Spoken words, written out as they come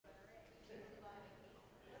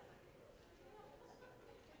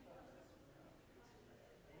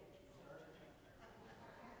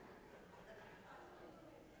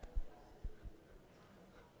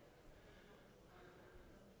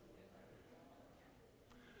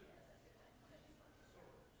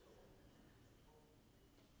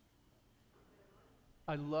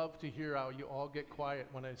I love to hear how you all get quiet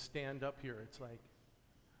when I stand up here. It's like,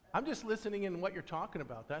 I'm just listening in what you're talking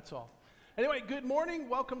about, that's all. Anyway, good morning.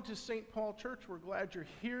 Welcome to St. Paul Church. We're glad you're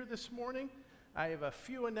here this morning. I have a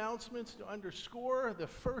few announcements to underscore. The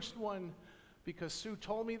first one, because Sue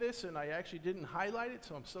told me this and I actually didn't highlight it,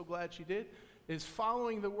 so I'm so glad she did, is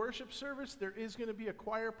following the worship service, there is going to be a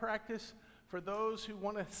choir practice for those who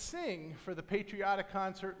want to sing for the patriotic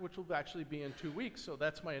concert, which will actually be in 2 weeks. So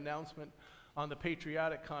that's my announcement on the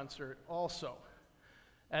patriotic concert also.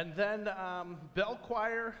 And then bell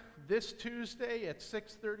choir this Tuesday at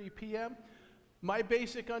 6:30 p.m. My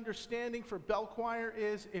basic understanding for bell choir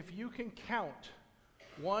is if you can count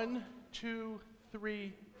 1, 2,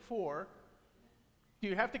 3, 4. Do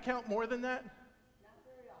you have to count more than that?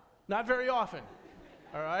 Not very often.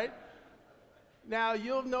 All right? Now,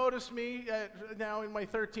 you'll notice me now in my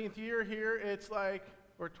 13th year here, it's like,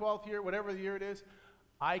 or 12th year, whatever the year it is,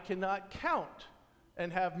 I cannot count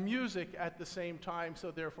and have music at the same time,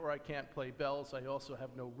 so therefore I can't play bells. I also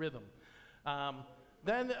have no rhythm.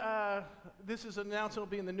 This is an announcement,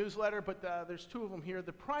 will be in the newsletter, but there's two of them here.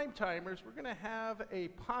 The Prime Timers, we're going to have a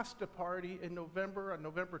pasta party in November, on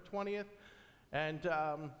November 20th, and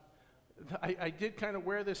I did kind of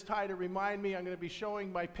wear this tie to remind me. I'm going to be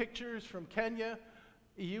showing my pictures from Kenya.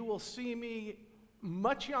 You will see me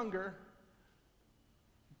much younger,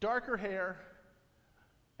 darker hair,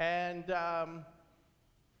 and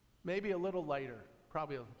maybe a little lighter,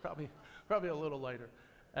 probably a little lighter.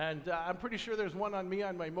 And I'm pretty sure there's one on me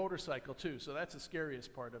on my motorcycle too, so that's the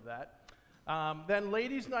scariest part of that. Then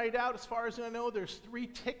Ladies' Night Out, as far as I know, there's 3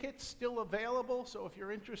 tickets still available, so if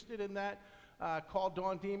you're interested in that, call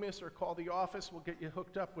Dawn Demas or call the office. We'll get you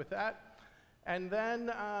hooked up with that. And then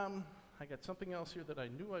I got something else here that I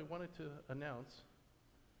knew I wanted to announce.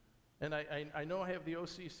 And I know I have the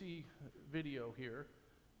OCC video here.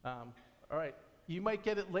 All right, you might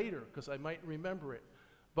get it later because I might remember it.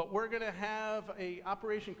 But we're going to have a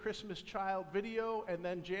Operation Christmas Child video, and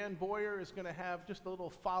then Jan Boyer is going to have just a little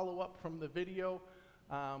follow-up from the video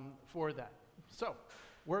for that. So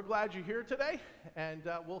we're glad you're here today, and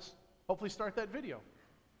we'll hopefully start that video.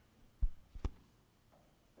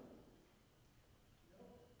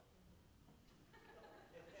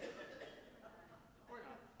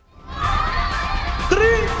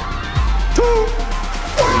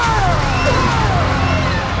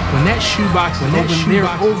 When that shoebox is open, they're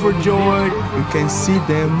overjoyed. You can see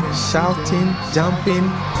them shouting, jumping.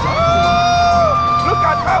 Look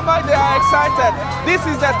at how much they are excited. This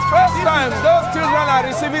is the first time those children are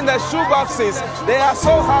receiving the shoeboxes. They are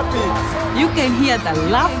so happy. You can hear the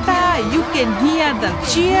laughter, you can hear the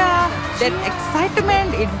cheer, that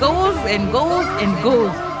excitement. It goes and goes and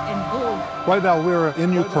goes. Right now we're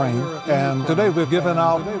in Ukraine, and today we've given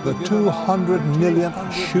out the 200 millionth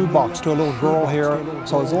shoebox to a little girl here,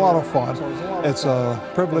 so it's a lot of fun. It's a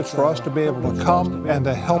privilege for us to be able to come and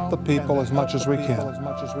to help the people as much as we can.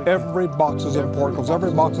 Every box is important because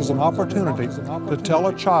every box is an opportunity to tell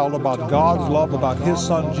a child about God's love, about His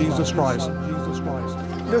Son, Jesus Christ.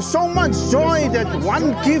 There's so much joy that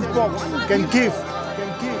one gift box can give.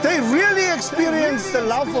 They really experience the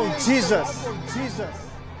love of Jesus.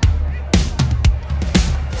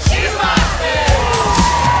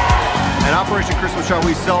 At Operation Christmas Child,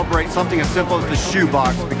 we celebrate something as simple as the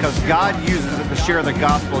shoebox because God uses it to share the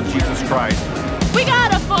gospel of Jesus Christ. We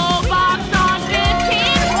got a full box on 15.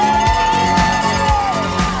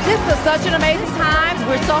 This is such an amazing time.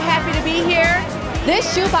 We're so happy to be here. This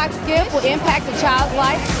shoebox gift will impact a child's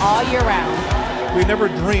life all year round. We never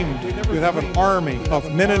dreamed we'd have an army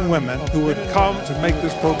of men and women who would come to make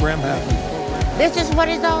this program happen. This is what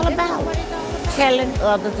it's all about, telling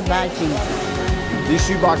others about Jesus. These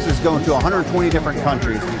shoeboxes go into 120 different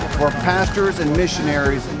countries where pastors and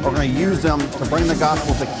missionaries are going to use them to bring the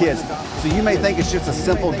gospel to kids. So you may think it's just a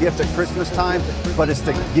simple gift at Christmas time, but it's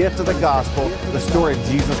the gift of the gospel, the story of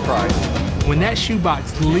Jesus Christ. When that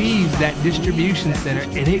shoebox leaves that distribution center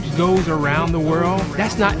and it goes around the world,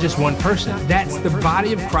 that's not just one person. That's the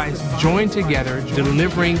body of Christ joined together,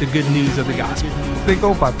 delivering the good news of the gospel. They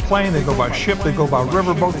go by plane, they go by ship, they go by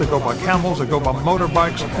riverboat, they go by camels, they go by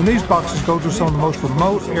motorbikes, and these boxes go to some of the most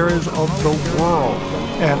remote areas of the world,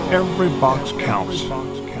 and every box counts.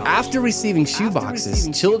 After receiving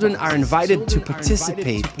shoeboxes, children are invited to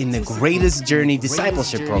participate in the Greatest Journey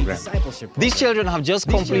Discipleship Program. These children have just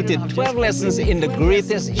completed 12 lessons in the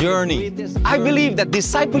Greatest Journey. I believe that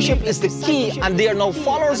discipleship is the key, and they are now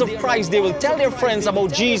followers of Christ. They will tell their friends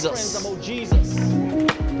about Jesus.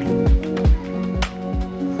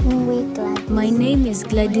 My name is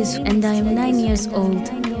Gladys and I am 9 years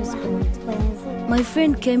old. My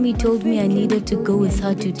friend Kemi told me I needed to go with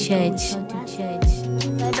her to church.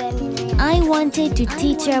 I wanted to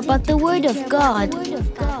teach her about the Word of God.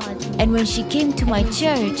 And when she came to my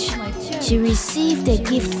church, she received a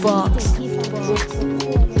gift box.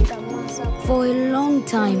 For a long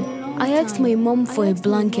time, I asked my mom for a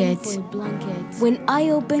blanket. When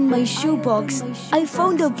I opened my shoebox, I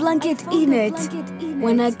found a blanket in it.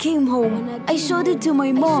 When I came home, I showed it to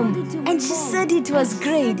my mom, and she said it was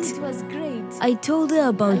great. I told her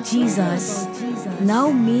about Jesus.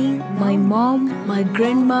 Now me, my mom, my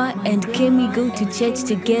grandma, and Kemi go to church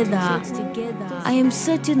together. I am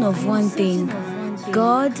certain of one thing.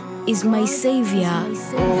 God is my Savior.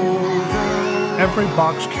 Every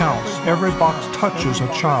box counts. Every box touches a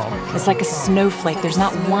child. It's like a snowflake. There's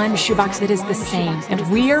not one shoebox that is the same. And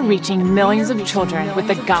we are reaching millions of children with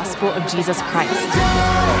the gospel of Jesus Christ.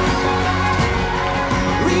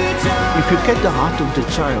 If you get the heart of the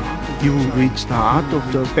child, you will reach the heart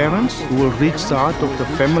of the parents, you will reach the heart of the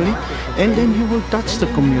family, and then you will touch the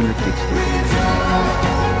community.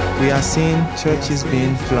 We are seeing churches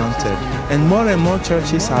being planted, and more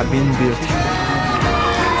churches are being built.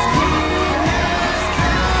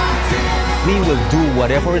 We will do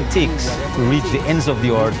whatever it takes to reach the ends of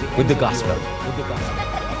the earth with the gospel.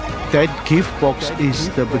 That gift box is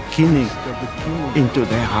the beginning into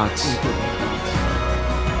their hearts.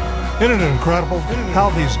 Isn't it incredible how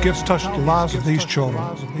these gifts touch the lives of these children?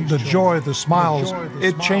 The joy, the smiles,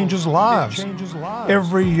 it changes lives.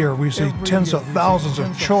 Every year we see tens of thousands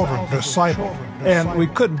of children discipled. And we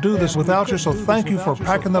couldn't do this without you, so thank you for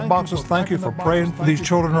packing the boxes. Thank you for praying for these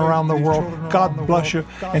children around the world. God bless you,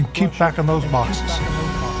 and keep packing those boxes.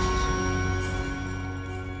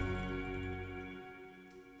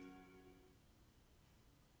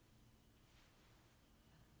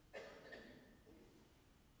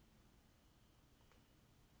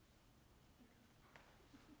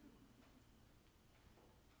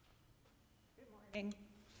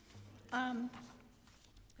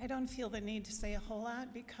 I don't feel the need to say a whole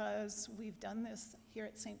lot because we've done this here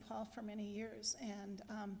at St. Paul for many years, and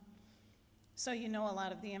so you know a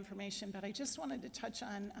lot of the information, but I just wanted to touch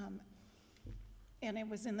on, and it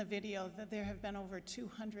was in the video, that there have been over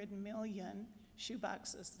 200 million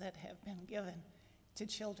shoeboxes that have been given to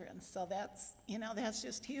children. So that's, you know, that's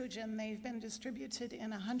just huge, and they've been distributed in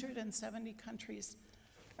 170 countries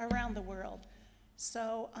around the world.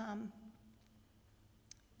 So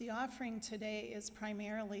the offering today is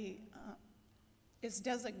primarily, is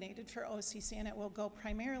designated for OCC, and it will go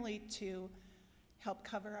primarily to help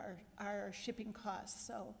cover our shipping costs.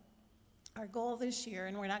 So our goal this year,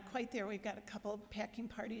 and we're not quite there, we've got a couple of packing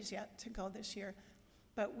parties yet to go this year,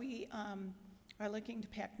 but we are looking to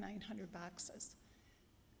pack 900 boxes.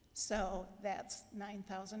 So that's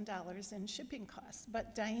 $9,000 in shipping costs.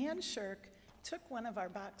 But Diane Shirk took one of our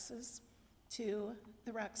boxes to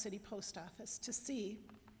the Rock City Post Office to see.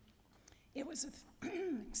 It was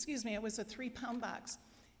excuse me, it was a 3-pound box,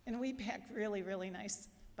 and we packed really, really nice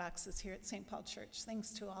boxes here at St. Paul Church,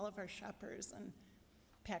 thanks to all of our shoppers and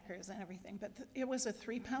packers and everything. But it was a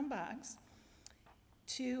 3-pound box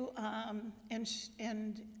to,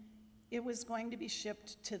 and it was going to be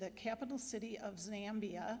shipped to the capital city of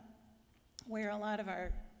Zambia, where a lot of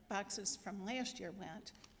our boxes from last year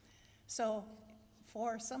went. So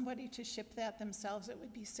for somebody to ship that themselves, it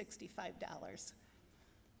would be $65.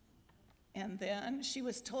 And then she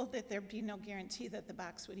was told that there'd be no guarantee that the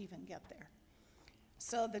box would even get there.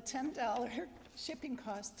 So the $10 shipping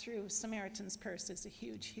cost through Samaritan's Purse is a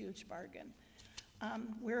huge, huge bargain.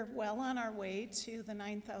 We're well on our way to the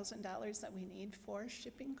 $9,000 that we need for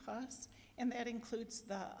shipping costs, and that includes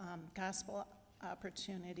the gospel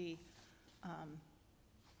opportunity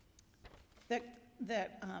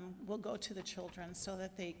that will go to the children so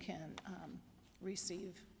that they can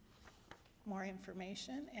receive more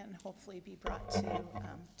information and hopefully be brought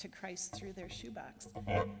to Christ through their shoebox.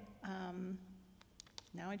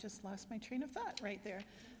 Now I just lost my train of thought right there.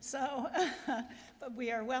 So, but we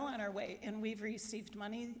are well on our way, and we've received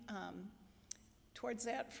money towards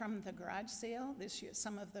that from the garage sale this year,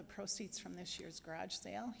 some of the proceeds from this year's garage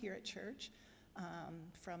sale here at church,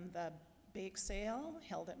 from the bake sale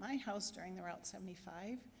held at my house during the Route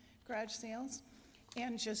 75 garage sales,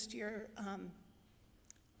 and just your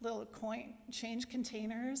little coin change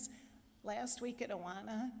containers. Last week at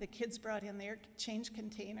Awana, the kids brought in their change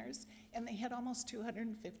containers, and they had almost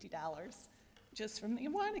 $250 just from the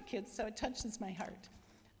Awana kids, so it touches my heart.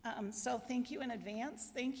 So thank you in advance.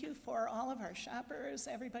 Thank you for all of our shoppers,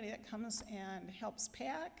 everybody that comes and helps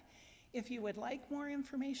pack. If you would like more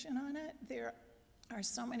information on it, there are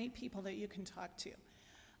so many people that you can talk to.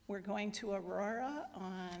 We're going to Aurora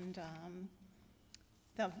on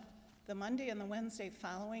the Monday and the Wednesday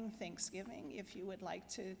following Thanksgiving. If you would like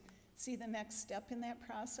to see the next step in that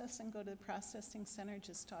process and go to the processing center,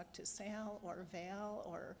 just talk to Sal or Val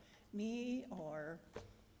or me, or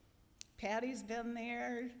Patty's been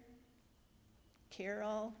there,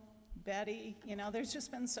 Carol, Betty, you know, there's just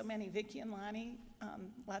been so many, Vicki and Lonnie,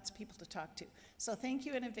 lots of people to talk to. So thank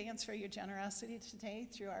you in advance for your generosity today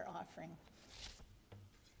through our offering.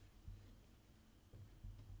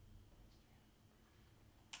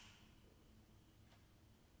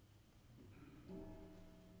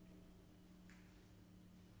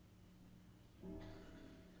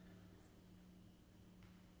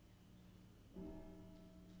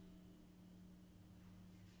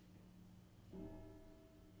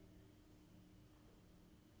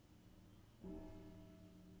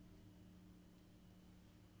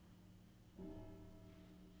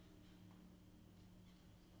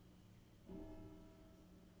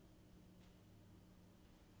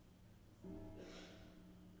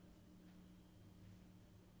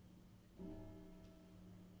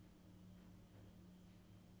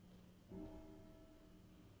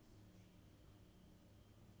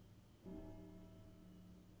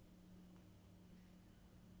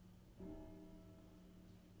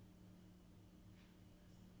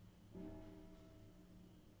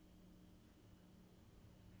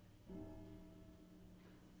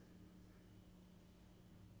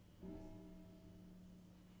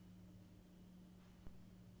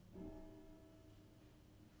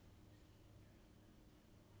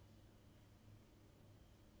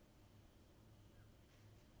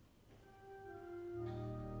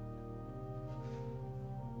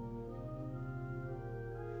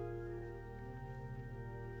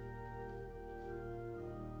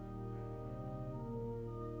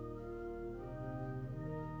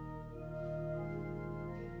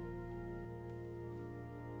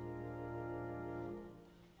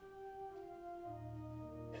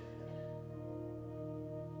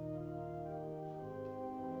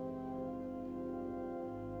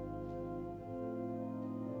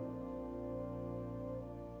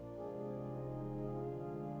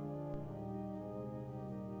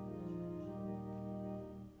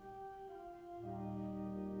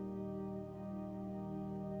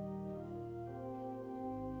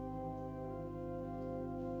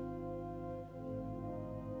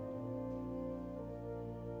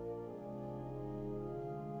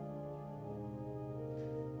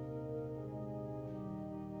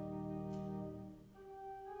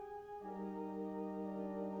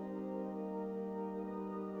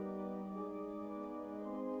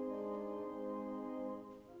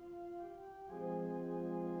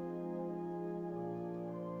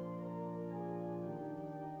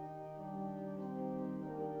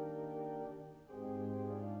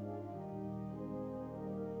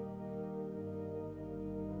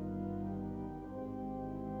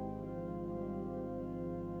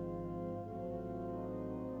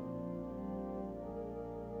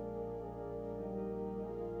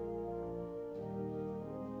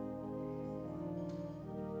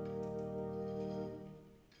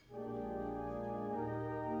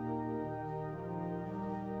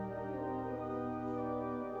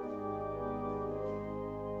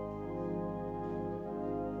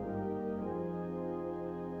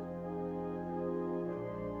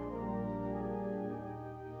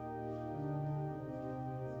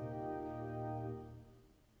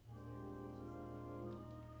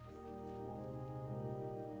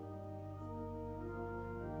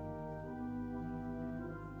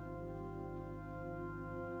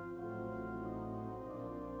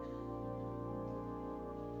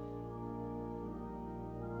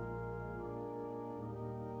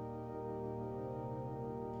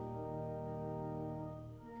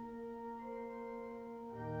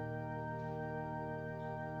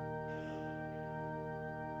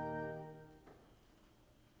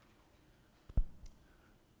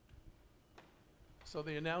 So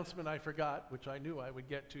the announcement I forgot, which I knew I would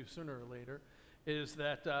get to sooner or later, is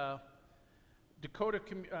that the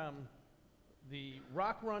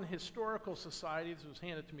Rock Run Historical Society, this was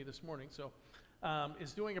handed to me this morning, so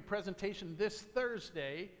is doing a presentation this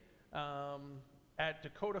Thursday at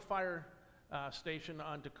Dakota Fire Station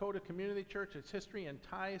on Dakota Community Church, its history and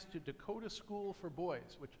ties to Dakota School for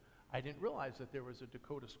Boys, which I didn't realize that there was a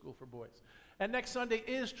Dakota School for Boys. And next Sunday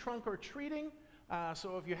is trunk or treating.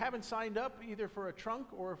 So if you haven't signed up either for a trunk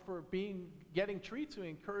or for getting treats, we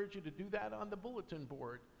encourage you to do that on the bulletin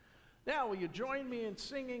board. Now, will you join me in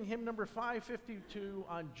singing hymn number 552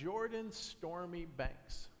 on Jordan's Stormy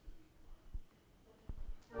Banks?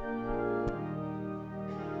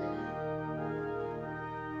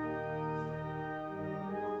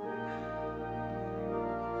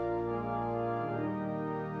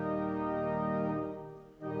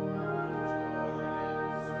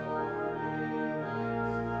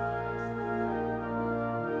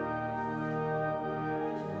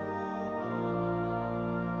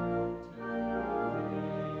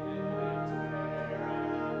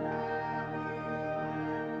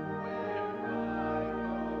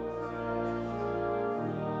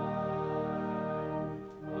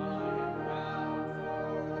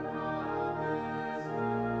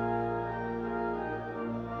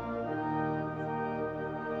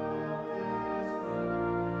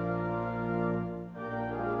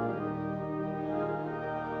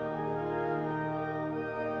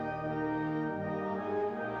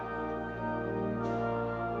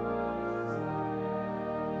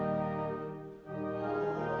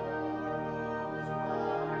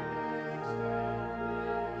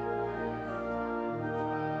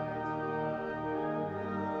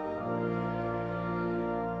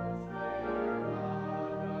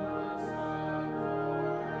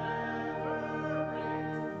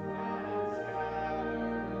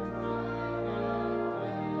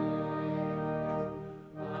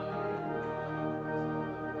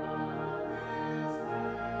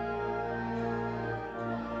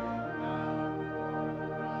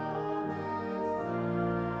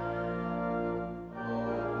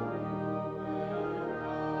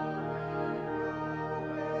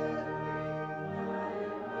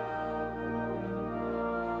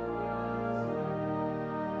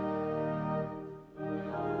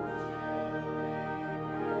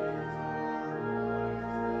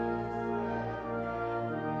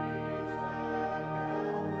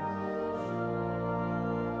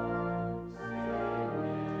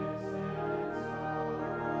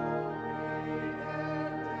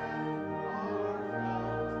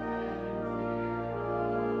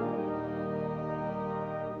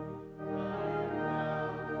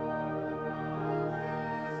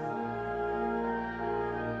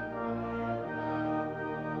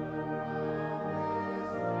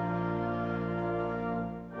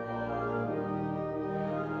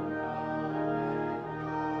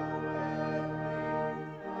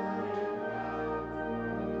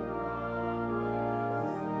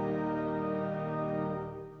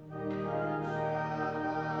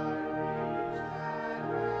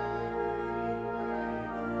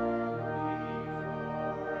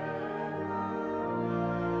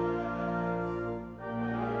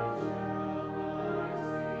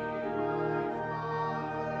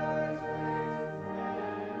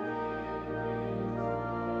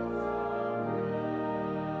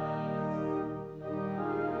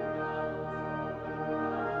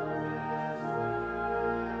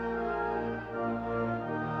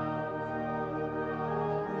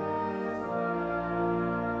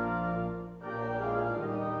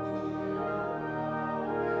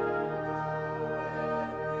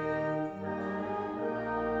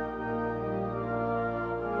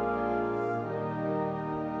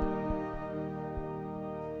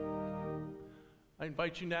 I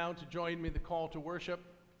invite you now to join me in the call to worship.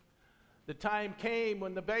 The time came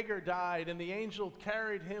when the beggar died, and the angel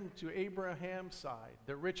carried him to Abraham's side.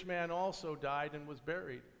 The rich man also died and was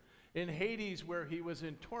buried. In Hades, where he was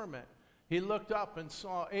in torment, he looked up and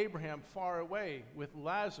saw Abraham far away with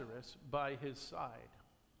Lazarus by his side.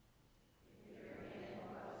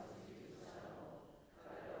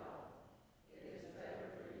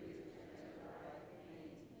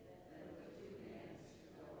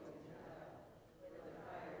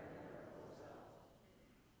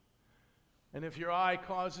 And if your eye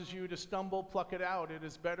causes you to stumble, pluck it out. It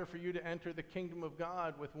is better for you to enter the kingdom of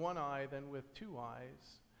God with one eye than with two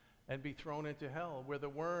eyes, and be thrown into hell, where the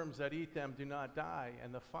worms that eat them do not die,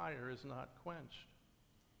 and the fire is not quenched.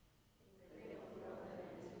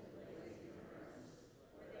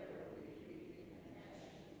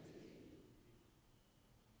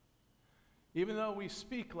 Even though we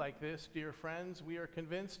speak like this, dear friends, we are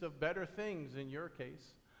convinced of better things in your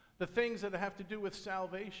case, the things that have to do with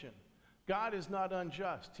salvation. God is not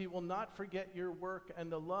unjust. He will not forget your work and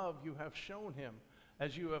the love you have shown him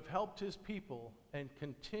as you have helped his people and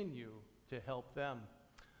continue to help them.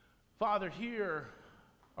 Father, hear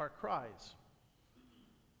our cries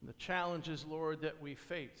and the challenges, Lord, that we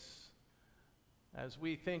face as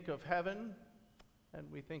we think of heaven and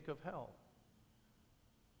we think of hell.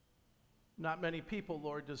 Not many people,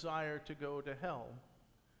 Lord, desire to go to hell.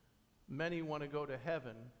 Many want to go to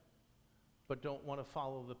heaven, but don't want to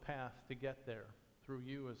follow the path to get there through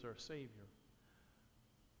you as our Savior.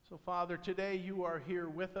 So, Father, today you are here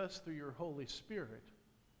with us through your Holy Spirit.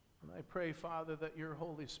 And I pray, Father, that your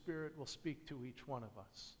Holy Spirit will speak to each one of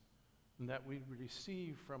us, and that we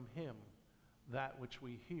receive from him that which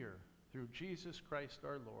we hear through Jesus Christ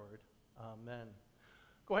our Lord. Amen.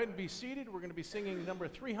 Go ahead and be seated. We're going to be singing number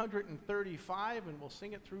 335, and we'll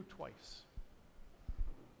sing it through twice.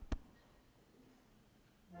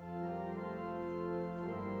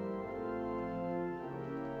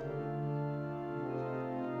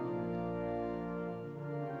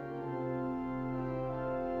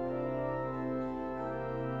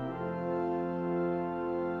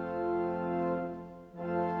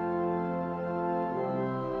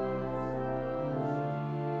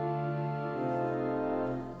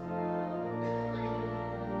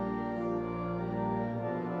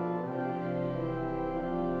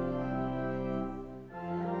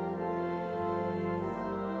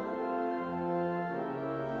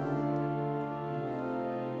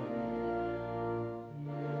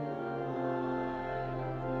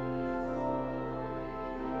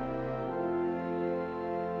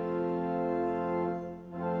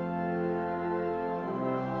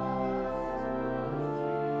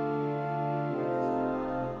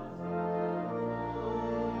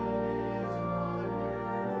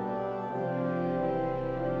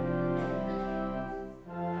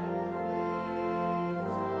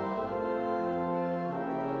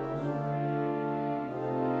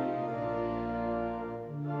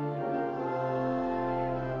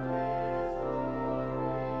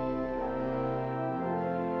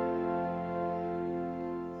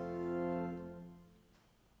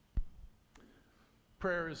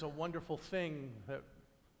 Prayer is a wonderful thing that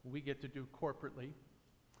we get to do corporately.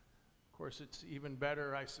 Of course, it's even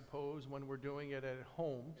better, I suppose, when we're doing it at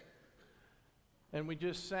home. And we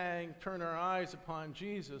just sang, "Turn our eyes upon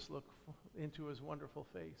Jesus, look into his wonderful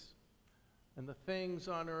face. And the things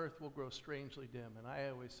on earth will grow strangely dim." And I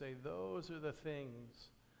always say, those are the things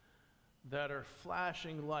that are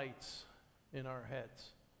flashing lights in our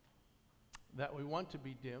heads, that we want to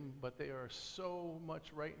be dim, but they are so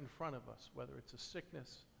much right in front of us, whether it's a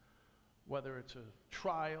sickness, whether it's a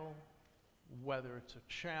trial, whether it's a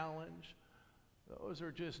challenge. Those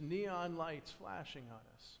are just neon lights flashing on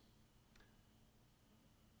us.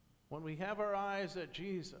 When we have our eyes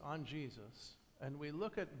on Jesus, and we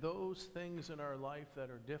look at those things in our life that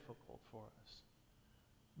are difficult for us,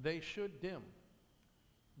 they should dim,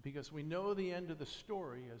 because we know the end of the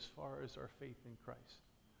story as far as our faith in Christ.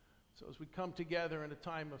 So as we come together in a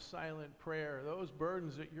time of silent prayer, those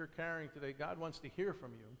burdens that you're carrying today, God wants to hear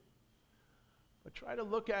from you. But try to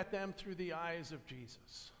look at them through the eyes of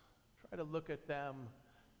Jesus. Try to look at them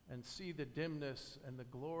and see the dimness and the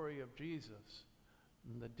glory of Jesus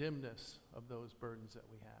and the dimness of those burdens that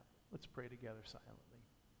we have. Let's pray together silently.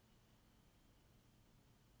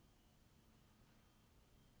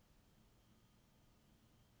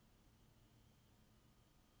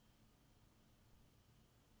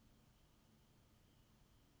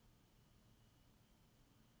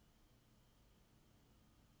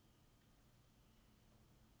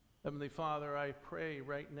 Heavenly Father, I pray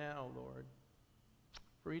right now, Lord,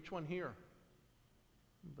 for each one here.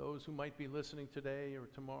 those who might be listening today or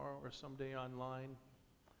tomorrow or someday online,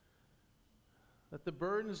 that the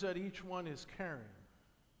burdens that each one is carrying,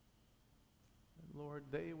 Lord,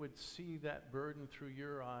 they would see that burden through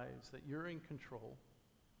your eyes, that you're in control,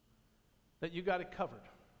 that you got it covered.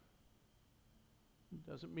 It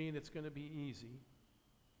doesn't mean it's going to be easy,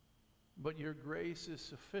 but your grace is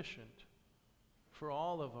sufficient for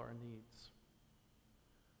all of our needs.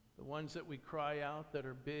 The ones that we cry out that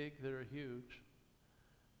are big, that are huge.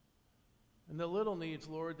 And the little needs,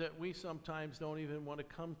 Lord, that we sometimes don't even want to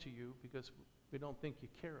come to you because we don't think you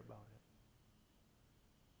care about it.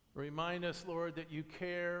 Remind us, Lord, that you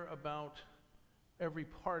care about every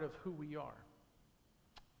part of who we are,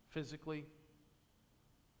 physically,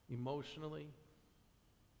 emotionally,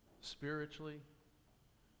 spiritually.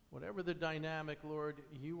 Whatever the dynamic, Lord,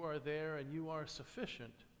 you are there and you are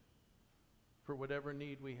sufficient for whatever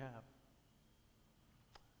need we have.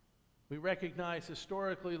 We recognize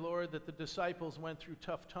historically, Lord, that the disciples went through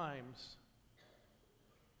tough times.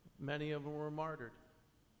 Many of them were martyred.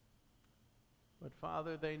 But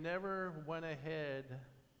Father, they never went ahead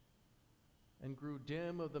and grew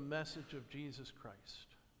dim of the message of Jesus Christ.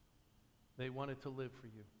 They wanted to live for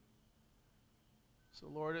you. So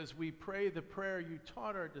Lord, as we pray the prayer you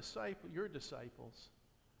taught your disciples,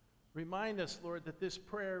 remind us, Lord, that this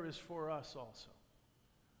prayer is for us also.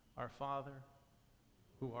 Our Father,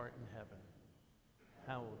 who art in heaven,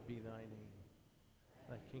 hallowed be thy name.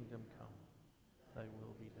 Thy kingdom come, thy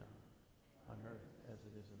will be done, on earth as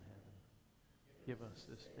it is in heaven. Give us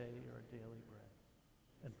this day our daily bread,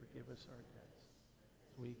 and forgive us our debts,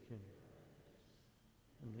 as we can.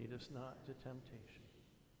 And lead us not to temptation,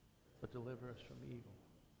 but deliver us from evil.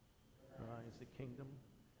 For thine is the kingdom,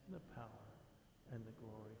 and the power, and the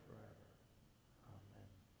glory forever. Amen.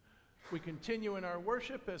 We continue in our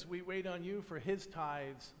worship as we wait on you for his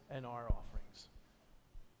tithes and our offerings.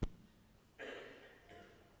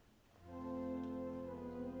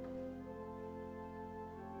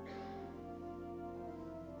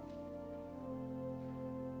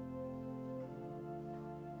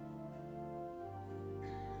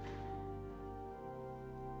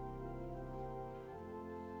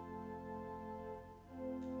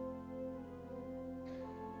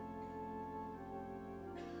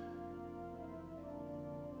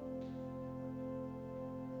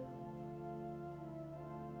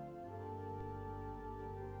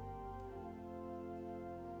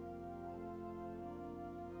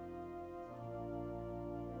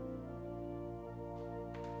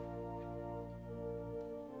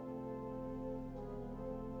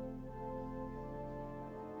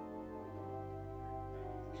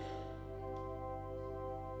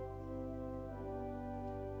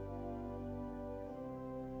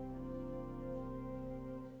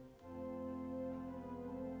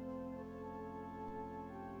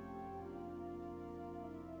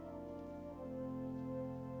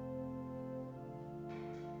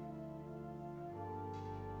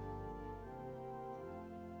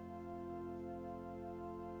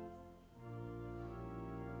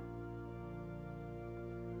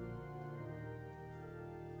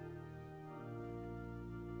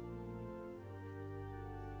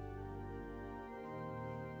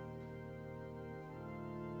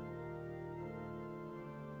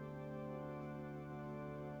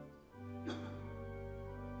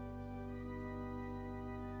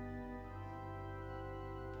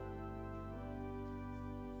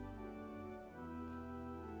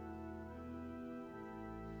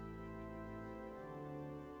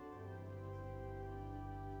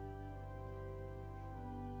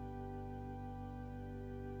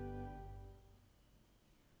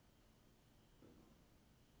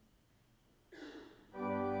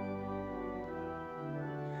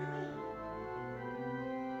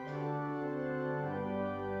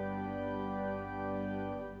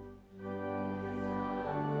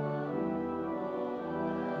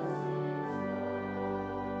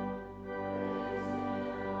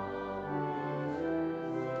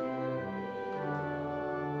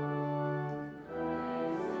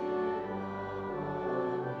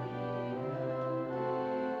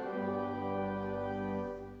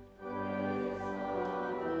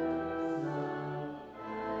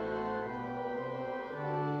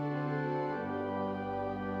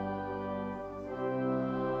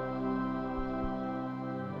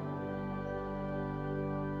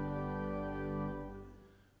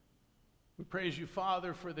 We praise you,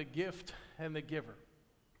 Father, for the gift and the giver.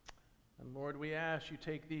 And Lord, we ask you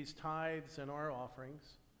take these tithes and our offerings.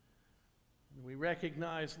 And we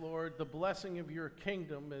recognize, Lord, the blessing of your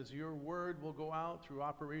kingdom as your word will go out through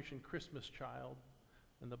Operation Christmas Child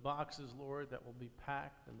and the boxes, Lord, that will be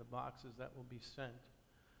packed and the boxes that will be sent.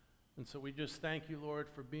 And so we just thank you, Lord,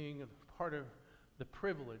 for being a part of the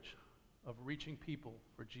privilege of reaching people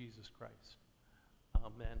for Jesus Christ.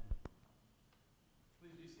 Amen.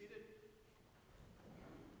 Please be seated.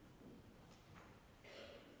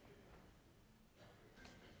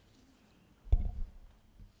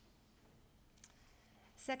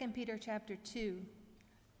 2 Peter chapter 2,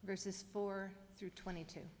 verses 4 through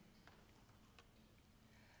 22.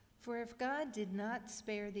 For if God did not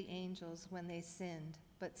spare the angels when they sinned,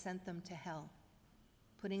 but sent them to hell,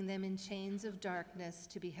 putting them in chains of darkness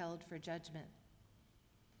to be held for judgment,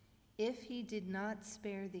 if he did not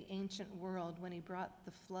spare the ancient world when he brought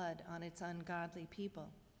the flood on its ungodly people,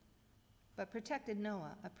 but protected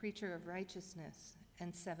Noah, a preacher of righteousness,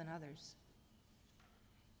 and 7 others,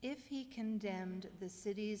 if he condemned the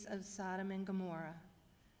cities of Sodom and Gomorrah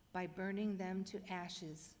by burning them to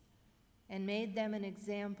ashes and made them an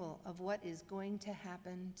example of what is going to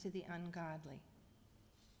happen to the ungodly,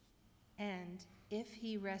 and if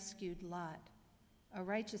he rescued Lot, a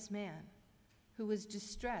righteous man who was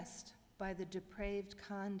distressed by the depraved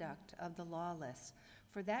conduct of the lawless,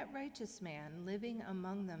 for that righteous man living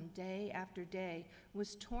among them day after day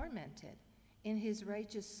was tormented in his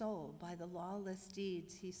righteous soul by the lawless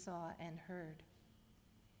deeds he saw and heard.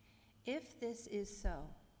 If this is so,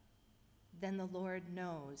 then the Lord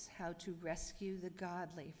knows how to rescue the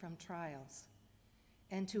godly from trials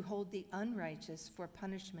and to hold the unrighteous for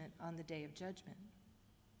punishment on the day of judgment.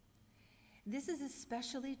 This is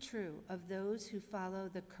especially true of those who follow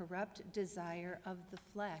the corrupt desire of the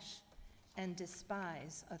flesh and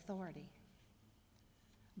despise authority.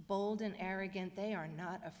 Bold and arrogant, they are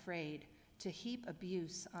not afraid to heap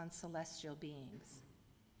abuse on celestial beings.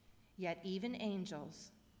 Yet even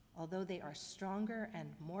angels, although they are stronger and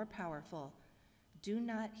more powerful, do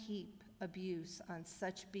not heap abuse on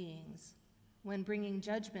such beings when bringing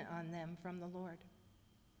judgment on them from the Lord.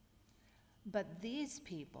 But these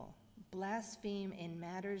people blaspheme in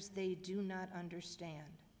matters they do not understand.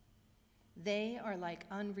 They are like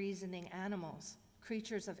unreasoning animals,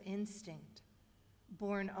 creatures of instinct,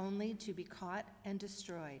 born only to be caught and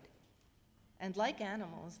destroyed. And like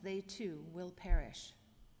animals, they too will perish.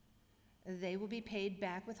 They will be paid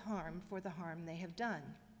back with harm for the harm they have done.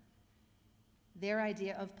 Their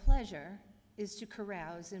idea of pleasure is to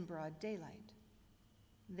carouse in broad daylight.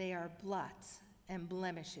 They are blots and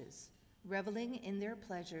blemishes, reveling in their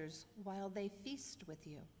pleasures while they feast with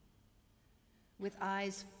you. With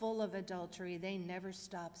eyes full of adultery, they never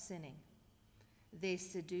stop sinning. They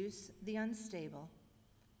seduce the unstable.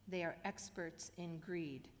 They are experts in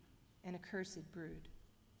greed, an accursed brood.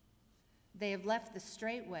 They have left the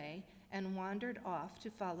straight way and wandered off to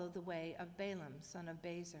follow the way of Balaam, son of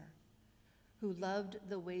Bezer, who loved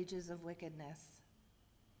the wages of wickedness.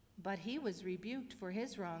 But he was rebuked for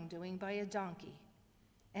his wrongdoing by a donkey,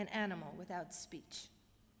 an animal without speech,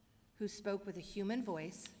 who spoke with a human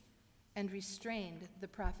voice and restrained the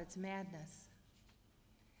prophet's madness.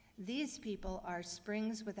 These people are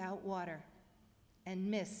springs without water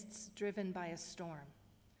and mists driven by a storm.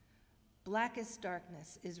 Blackest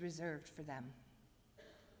darkness is reserved for them.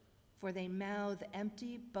 For they mouth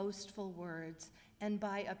empty, boastful words, and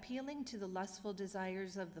by appealing to the lustful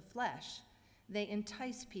desires of the flesh, they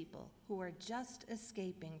entice people who are just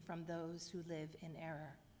escaping from those who live in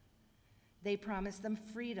error. They promise them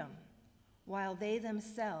freedom, while they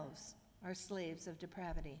themselves are slaves of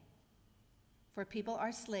depravity. For people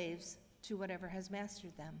are slaves to whatever has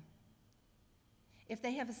mastered them. If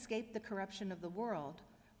they have escaped the corruption of the world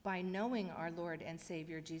by knowing our Lord and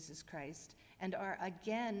Savior Jesus Christ, and are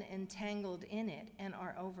again entangled in it and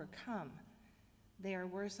are overcome, they are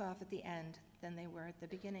worse off at the end than they were at the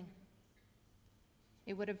beginning.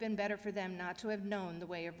 It would have been better for them not to have known the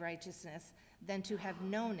way of righteousness than to have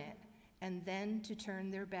known it and then to turn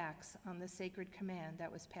their backs on the sacred command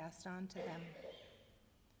that was passed on to them.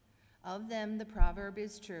 Of them the proverb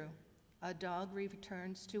is true, a dog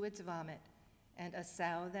returns to its vomit, and a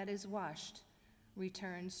sow that is washed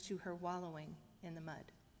returns to her wallowing in the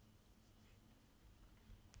mud.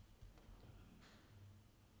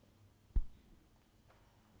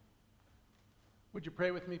 Would you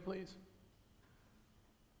pray with me, please?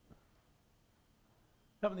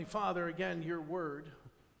 Heavenly Father, again, your word,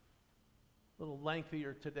 a little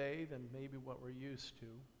lengthier today than maybe what we're used to.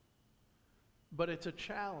 But it's a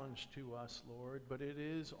challenge to us, Lord, but it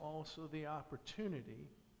is also the opportunity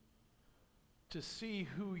to see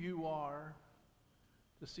who you are,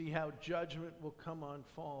 to see how judgment will come on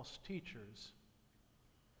false teachers.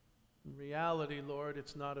 In reality, Lord,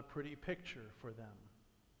 it's not a pretty picture for them.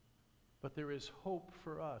 But there is hope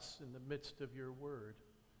for us in the midst of your word,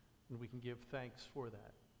 and we can give thanks for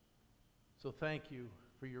that. So thank you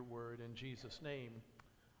for your word. In Jesus' name,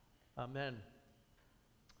 amen.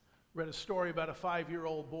 Read a story about a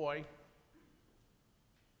 5-year-old boy,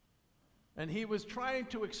 and he was trying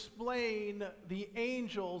to explain the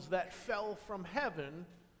angels that fell from heaven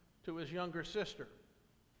to his younger sister.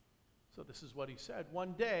 So this is what he said.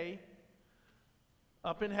 One day,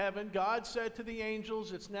 up in heaven, God said to the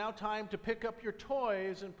angels, "It's now time to pick up your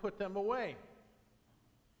toys and put them away."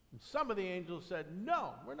 And some of the angels said,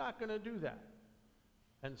 "No, we're not going to do that."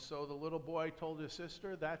 And so the little boy told his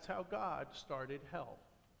sister, that's how God started hell.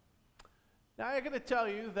 Now I got to tell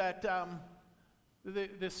you that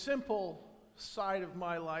the simple side of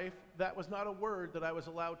my life, that was not a word that I was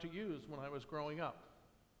allowed to use when I was growing up.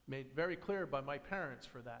 Made very clear by my parents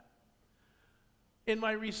for that. In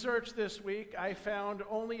my research this week, I found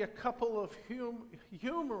only a couple of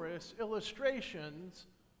humorous illustrations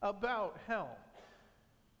about hell.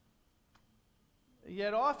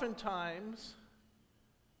 Yet oftentimes,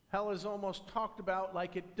 hell is almost talked about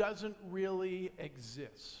like it doesn't really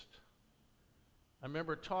exist. I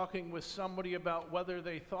remember talking with somebody about whether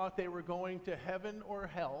they thought they were going to heaven or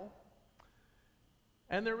hell.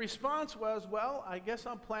 And their response was, "Well, I guess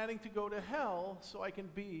I'm planning to go to hell so I can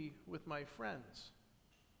be with my friends."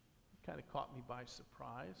 It kind of caught me by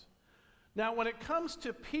surprise. Now, when it comes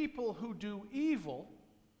to people who do evil,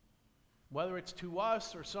 whether it's to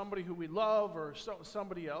us or somebody who we love or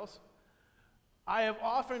somebody else, I have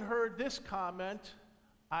often heard this comment,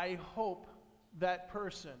 "I hope that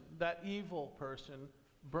person, that evil person,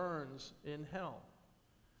 burns in hell."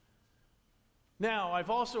 Now, I've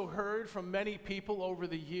also heard from many people over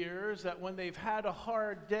the years that when they've had a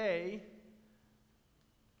hard day,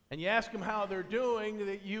 and you ask them how they're doing,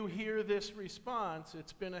 that you hear this response,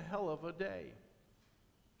 "It's been a hell of a day."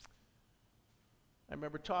 I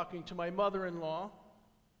remember talking to my mother-in-law,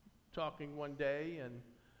 talking one day, and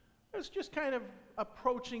I was just kind of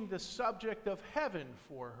approaching the subject of heaven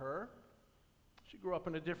for her. She grew up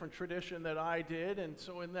in a different tradition than I did, and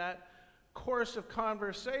so in that course of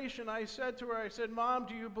conversation, I said to her, I said, "Mom,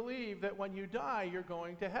 do you believe that when you die, you're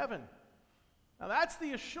going to heaven?" Now that's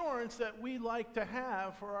the assurance that we like to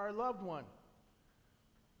have for our loved one.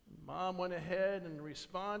 Mom went ahead and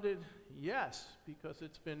responded, "Yes, because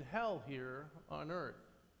it's been hell here on earth."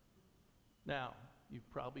 Now, you've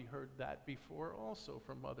probably heard that before also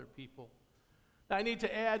from other people. Now, I need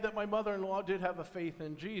to add that my mother-in-law did have a faith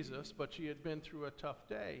in Jesus, but she had been through a tough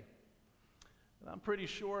day. And I'm pretty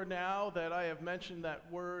sure now that I have mentioned that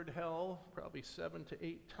word hell probably 7 to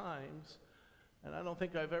 8 times, and I don't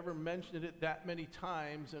think I've ever mentioned it that many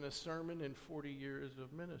times in a sermon in 40 years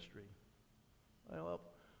of ministry. Well,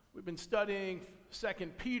 we've been studying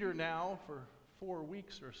 2 Peter now for 4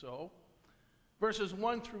 weeks or so. Verses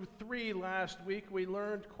 1 through 3 last week, we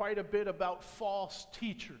learned quite a bit about false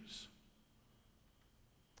teachers.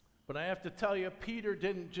 But I have to tell you, Peter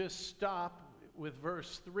didn't just stop with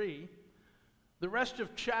verse 3. The rest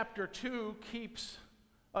of chapter 2 keeps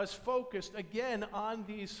us focused again on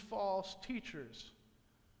these false teachers.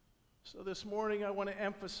 So this morning I want to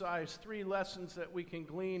emphasize 3 lessons that we can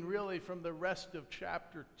glean really from the rest of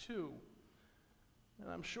chapter 2. And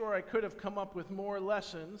I'm sure I could have come up with more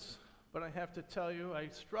lessons, but I have to tell you I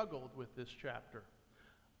struggled with this chapter.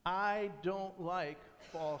 I don't like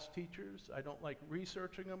false teachers. I don't like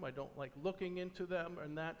researching them. I don't like looking into them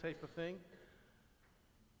and that type of thing.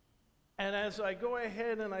 And as I go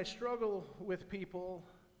ahead and I struggle with people,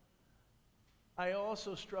 I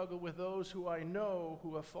also struggle with those who I know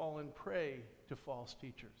who have fallen prey to false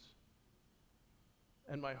teachers.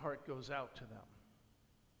 And my heart goes out to them.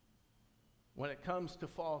 When it comes to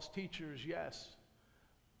false teachers, yes,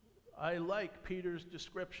 I like Peter's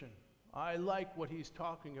description. I like what he's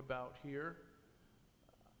talking about here.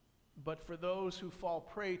 But for those who fall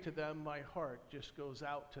prey to them, my heart just goes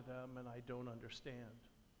out to them and I don't understand.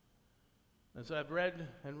 As I've read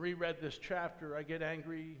and reread this chapter, I get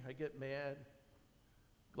angry, I get mad.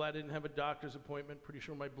 Glad I didn't have a doctor's appointment. Pretty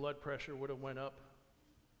sure my blood pressure would have went up.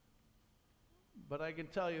 But I can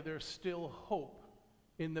tell you there's still hope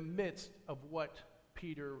in the midst of what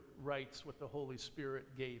Peter writes, what the Holy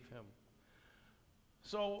Spirit gave him.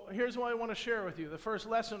 So here's what I want to share with you. The first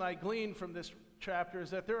lesson I gleaned from this chapter is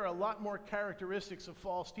that there are a lot more characteristics of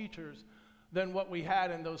false teachers than what we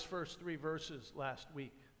had in those first 3 verses last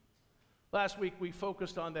week. Last week we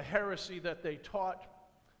focused on the heresy that they taught.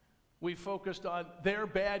 We focused on their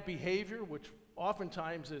bad behavior, which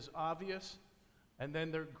oftentimes is obvious, and then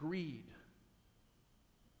their greed.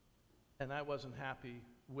 And I wasn't happy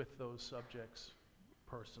with those subjects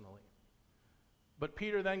personally. But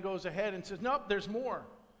Peter then goes ahead and says, nope, there's more.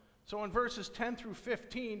 So in verses 10 through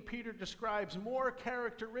 15, Peter describes more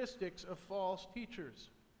characteristics of false teachers.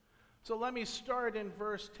 So let me start in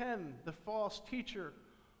verse 10. The false teacher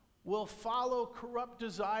will follow corrupt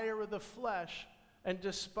desire of the flesh and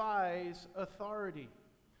despise authority.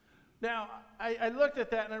 Now, I looked at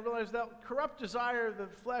that and I realized that corrupt desire of the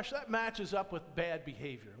flesh, that matches up with bad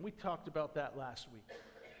behavior. And we talked about that last week.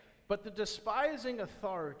 But the despising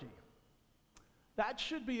authority, that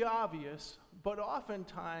should be obvious, but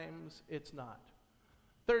oftentimes it's not.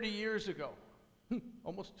 30 years ago,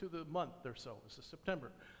 almost to the month or so, it was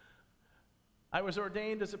September, I was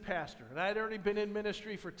ordained as a pastor, and I had already been in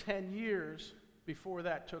ministry for 10 years before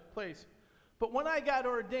that took place. But when I got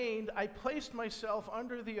ordained, I placed myself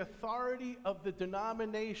under the authority of the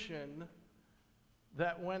denomination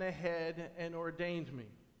that went ahead and ordained me.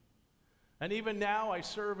 And even now, I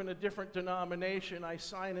serve in a different denomination. I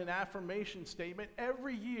sign an affirmation statement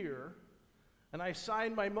every year, and I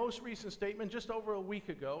signed my most recent statement just over a week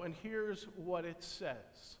ago, and here's what it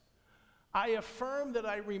says. I affirm that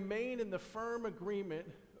I remain in the firm agreement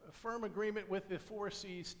with the 4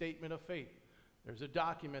 C's statement of faith. There's a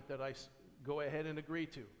document that I go ahead and agree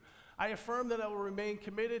to. I affirm that I will remain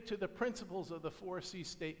committed to the principles of the 4 C's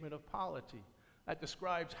statement of polity. That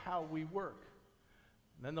describes how we work.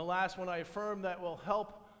 And then the last one, I affirm that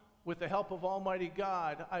with the help of Almighty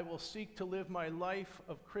God, I will seek to live my life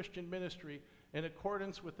of Christian ministry in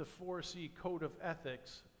accordance with the 4C Code of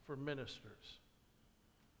Ethics for ministers.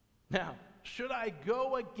 Now, should I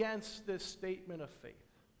go against this statement of faith?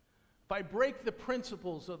 If I break the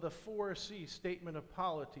principles of the 4C Statement of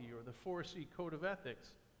Polity or the 4C Code of Ethics,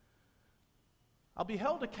 I'll be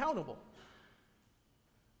held accountable.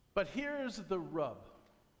 But here's the rub.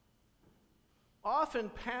 Often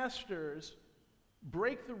pastors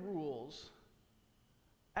break the rules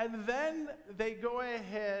and then they go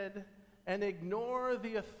ahead and ignore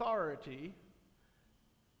the authority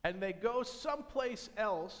and they go someplace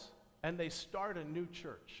else and they start a new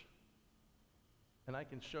church. And I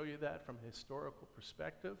can show you that from a historical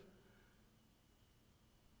perspective.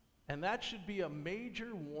 And that should be a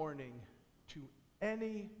major warning to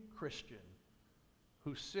any Christian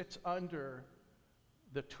who sits under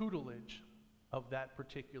the tutelage of that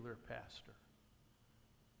particular pastor.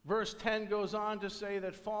 Verse 10 goes on to say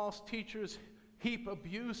that false teachers heap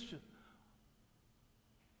abuse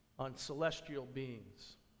on celestial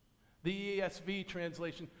beings. The ESV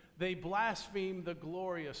translation, they blaspheme the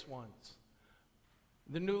glorious ones.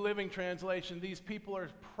 The New Living Translation, these people are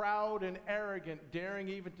proud and arrogant, daring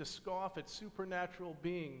even to scoff at supernatural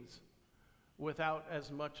beings without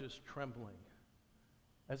as much as trembling.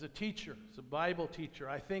 As a teacher, as a Bible teacher,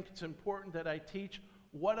 I think it's important that I teach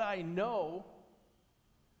what I know,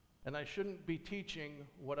 and I shouldn't be teaching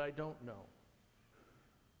what I don't know.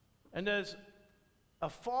 And as a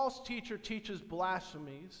false teacher teaches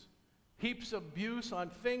blasphemies, heaps abuse on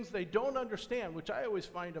things they don't understand, which I always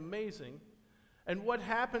find amazing, and what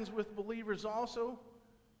happens with believers also,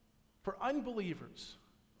 for unbelievers,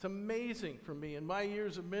 it's amazing for me in my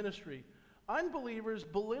years of ministry, unbelievers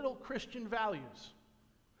belittle Christian values.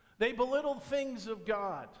 They belittle things of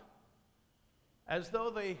God as though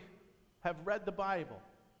they have read the Bible,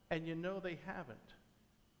 and you know they haven't.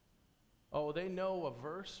 Oh, they know a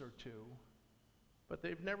verse or two, but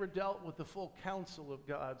they've never dealt with the full counsel of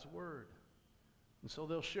God's Word. And so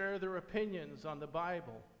they'll share their opinions on the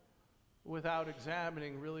Bible without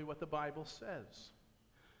examining really what the Bible says.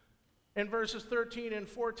 In verses 13 and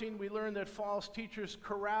 14, we learn that false teachers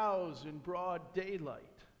carouse in broad daylight.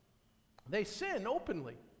 They sin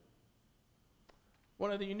openly.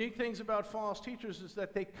 One of the unique things about false teachers is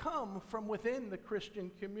that they come from within the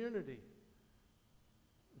Christian community.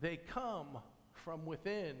 They come from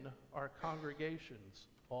within our congregations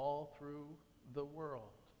all through the world.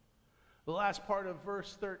 The last part of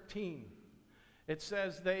verse 13, it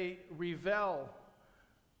says they revel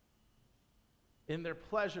in their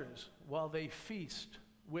pleasures while they feast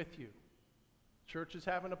with you. Church is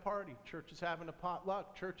having a party. Church is having a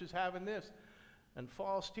potluck. Church is having this. And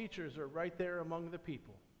false teachers are right there among the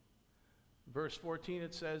people. Verse 14,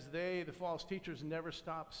 it says, the false teachers, never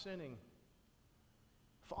stop sinning.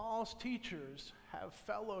 False teachers have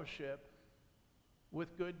fellowship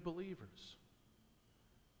with good believers.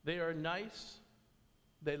 They are nice.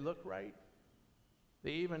 They look right.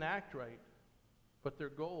 They even act right. But their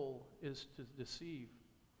goal is to deceive.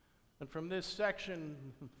 And from this section,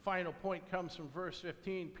 the final point comes from verse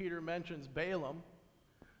 15. Peter mentions Balaam.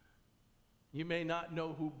 You may not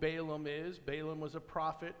know who Balaam is. Balaam was a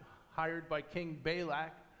prophet hired by King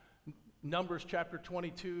Balak. Numbers chapter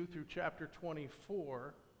 22 through chapter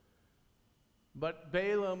 24. But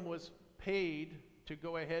Balaam was paid to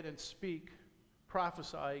go ahead and speak,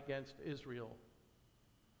 prophesy against Israel.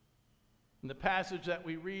 In the passage that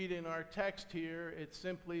we read in our text here, it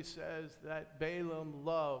simply says that Balaam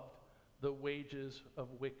loved the wages of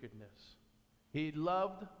wickedness. He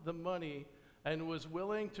loved the money and was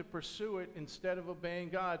willing to pursue it instead of obeying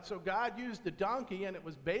God. So God used the donkey, and it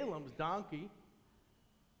was Balaam's donkey.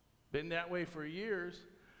 Been that way for years.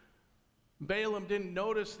 Balaam didn't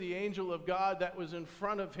notice the angel of God that was in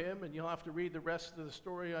front of him, and you'll have to read the rest of the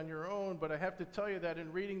story on your own, but I have to tell you that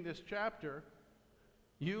in reading this chapter,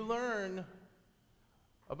 you learn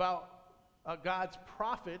about God's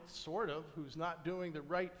prophet, sort of, who's not doing the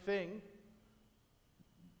right thing,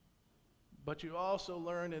 but you also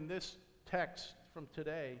learn in this text from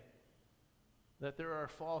today that there are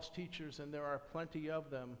false teachers, and there are plenty of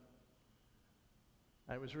them.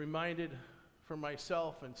 I was reminded for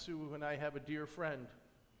myself, and Sue and I have a dear friend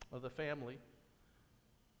of the family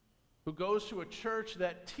who goes to a church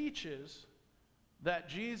that teaches that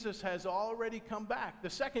Jesus has already come back. The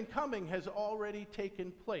second coming has already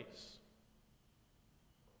taken place.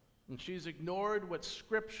 And she's ignored what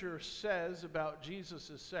Scripture says about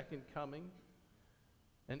Jesus' second coming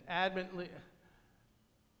and adamantly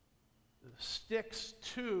sticks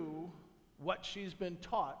to what she's been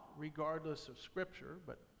taught regardless of Scripture,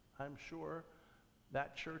 but I'm sure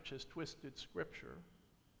that church has twisted Scripture.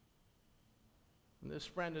 And this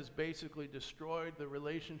friend has basically destroyed the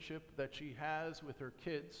relationship that she has with her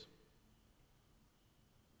kids.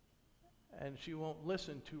 And she won't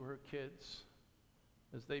listen to her kids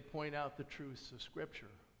as they point out the truths of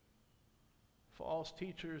Scripture. False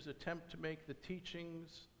teachers attempt to make the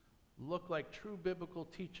teachings look like true biblical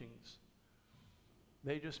teachings.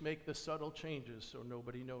 They just make the subtle changes so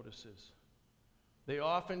nobody notices. They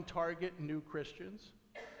often target new Christians.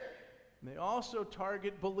 And they also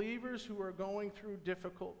target believers who are going through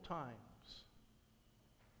difficult times.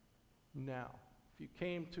 Now, if you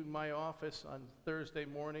came to my office on Thursday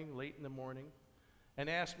morning, late in the morning, and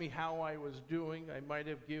asked me how I was doing, I might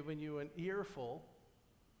have given you an earful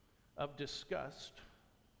of disgust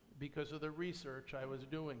because of the research I was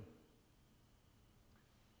doing.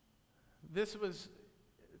 This was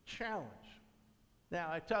a challenge. Now,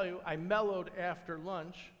 I tell you, I mellowed after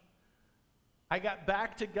lunch. I got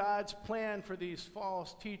back to God's plan for these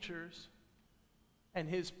false teachers, and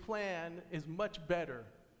his plan is much better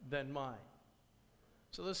than mine.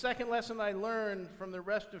 So the second lesson I learned from the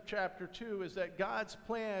rest of chapter 2 is that God's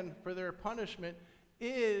plan for their punishment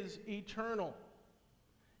is eternal.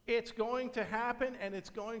 It's going to happen, and it's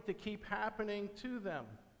going to keep happening to them.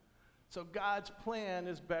 So God's plan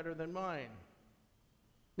is better than mine.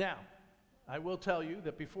 Now, I will tell you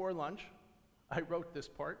that before lunch, I wrote this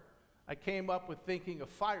part. I came up with thinking a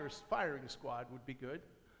firing squad would be good.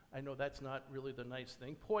 I know that's not really the nice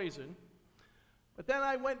thing. Poison. But then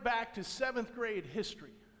I went back to 7th grade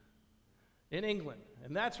history in England.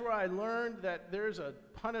 And that's where I learned that there's a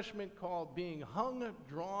punishment called being hung,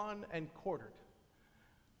 drawn, and quartered.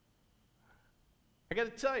 I got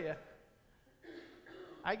to tell you,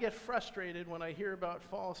 I get frustrated when I hear about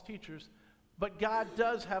false teachers, but God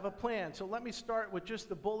does have a plan. So let me start with just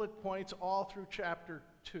the bullet points all through chapter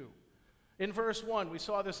 2. In verse 1, we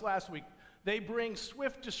saw this last week. They bring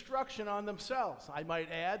swift destruction on themselves. I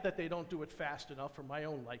might add that they don't do it fast enough for my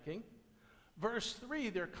own liking. Verse 3,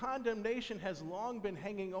 their condemnation has long been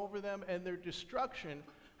hanging over them, and their destruction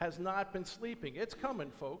has not been sleeping. It's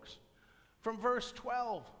coming, folks. From verse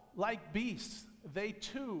 12, like beasts, they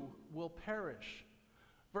too will perish.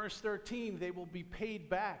 Verse 13, they will be paid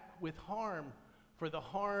back with harm for the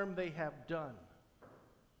harm they have done.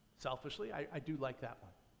 Selfishly, I do like that one.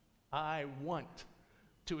 I want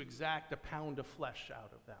to exact a pound of flesh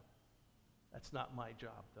out of them. That's not my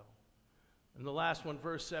job, though. And the last one,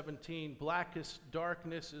 verse 17, blackest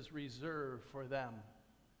darkness is reserved for them.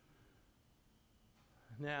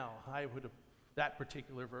 Now, that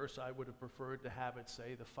particular verse, I would have preferred to have it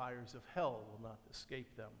say, the fires of hell will not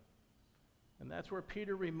escape them. And that's where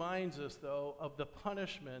Peter reminds us, though, of the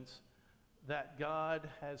punishments that God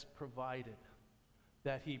has provided,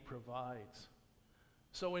 that he provides.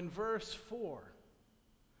 So in verse 4,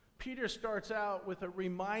 Peter starts out with a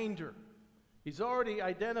reminder. He's already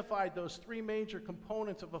identified those three major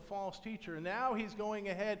components of a false teacher, and now he's going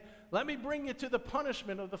ahead. Let me bring you to the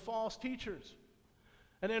punishment of the false teachers.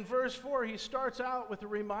 And in verse 4, he starts out with a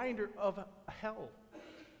reminder of hell,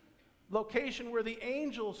 location where the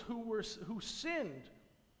angels who sinned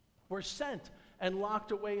were sent and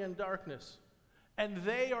locked away in darkness, and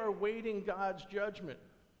they are waiting God's judgment.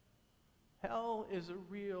 Hell is a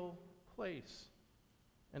real place,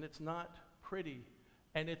 and it's not pretty,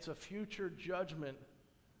 and it's a future judgment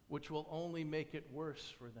which will only make it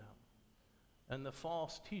worse for them. And the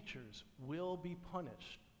false teachers will be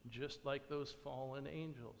punished, just like those fallen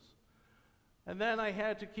angels. And then I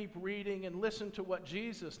had to keep reading and listen to what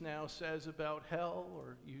Jesus now says about hell,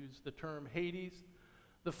 or use the term Hades.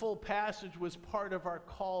 The full passage was part of our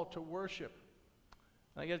call to worship.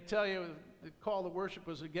 I got to tell you, the call to worship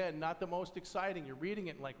was, again, not the most exciting. You're reading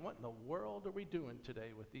it like, what in the world are we doing today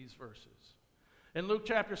with these verses? In Luke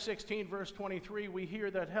chapter 16, verse 23, we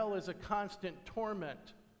hear that hell is a constant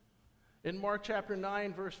torment. In Mark chapter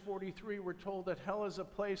 9, verse 43, we're told that hell is a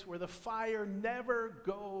place where the fire never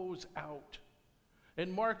goes out.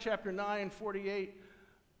 In Mark chapter 9, 48,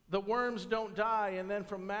 the worms don't die. And then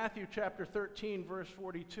from Matthew chapter 13, verse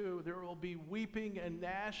 42, there will be weeping and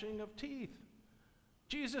gnashing of teeth.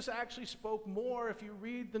 Jesus actually spoke more. If you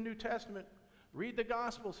read the New Testament, read the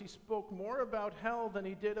Gospels, he spoke more about hell than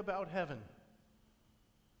he did about heaven.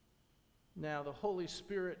 Now, the Holy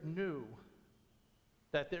Spirit knew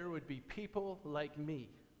that there would be people like me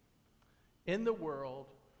in the world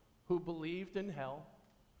who believed in hell,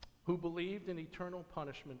 who believed in eternal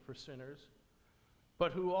punishment for sinners,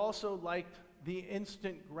 but who also liked the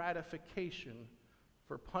instant gratification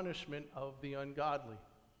for punishment of the ungodly.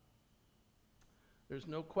 There's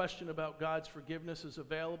no question about God's forgiveness is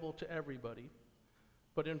available to everybody.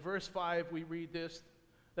 But in verse 5, we read this,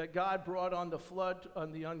 that God brought on the flood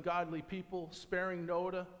on the ungodly people, sparing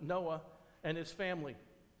Noah and his family.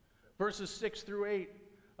 Verses 6 through 8,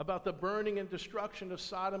 about the burning and destruction of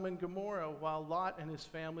Sodom and Gomorrah, while Lot and his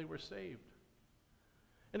family were saved.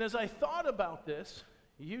 And as I thought about this,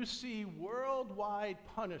 you see worldwide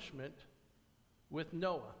punishment with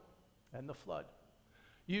Noah and the flood.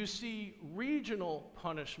 You see regional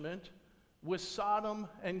punishment with Sodom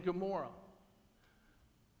and Gomorrah.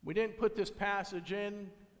 We didn't put this passage in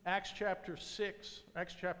Acts chapter 6,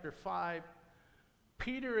 Acts chapter 5.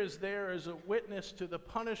 Peter is there as a witness to the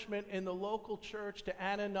punishment in the local church to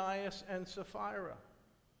Ananias and Sapphira.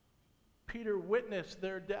 Peter witnessed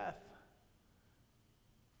their death.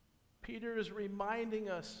 Peter is reminding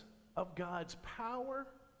us of God's power,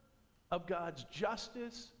 of God's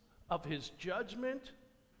justice, of his judgment.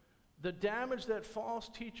 The damage that false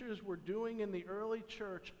teachers were doing in the early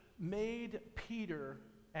church made Peter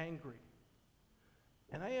angry.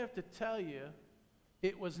 And I have to tell you,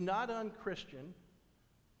 it was not unchristian.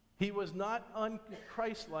 He was not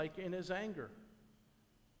un-Christ-like in his anger.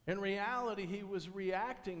 In reality, he was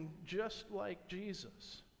reacting just like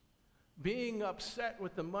Jesus, being upset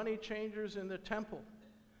with the money changers in the temple.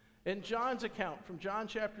 In John's account, from John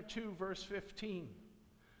chapter 2, verse 15,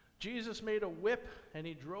 Jesus made a whip and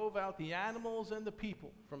he drove out the animals and the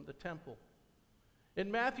people from the temple.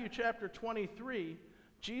 In Matthew chapter 23,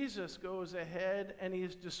 Jesus goes ahead and he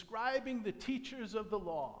is describing the teachers of the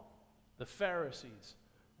law, the Pharisees.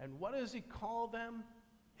 And what does he call them?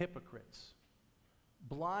 Hypocrites.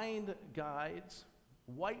 Blind guides,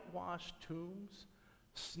 whitewashed tombs,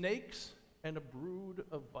 snakes, and a brood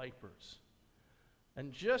of vipers.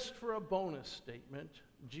 And just for a bonus statement,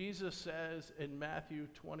 Jesus says in Matthew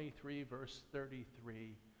 23, verse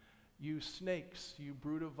 33, "You snakes, you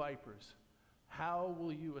brood of vipers, how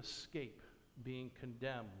will you escape being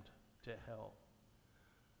condemned to hell?"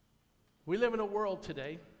 We live in a world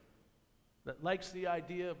today that likes the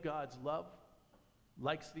idea of God's love,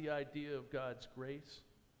 likes the idea of God's grace,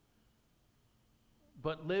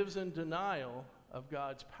 but lives in denial of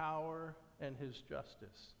God's power and his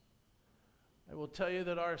justice. I will tell you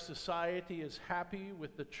that our society is happy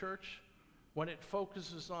with the church when it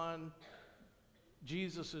focuses on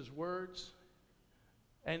Jesus' words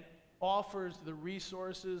and offers the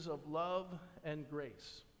resources of love and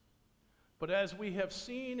grace. But as we have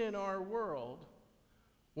seen in our world,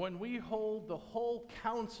 when we hold the whole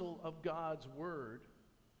counsel of God's word,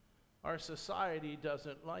 our society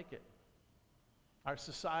doesn't like it. Our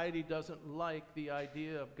society doesn't like the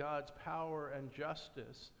idea of God's power and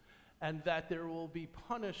justice, and that there will be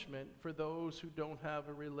punishment for those who don't have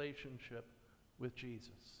a relationship with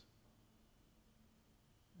Jesus.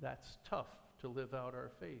 That's tough to live out our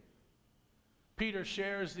faith. Peter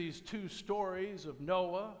shares these two stories of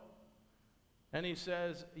Noah, and he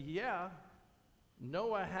says, yeah,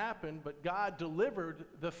 Noah happened, but God delivered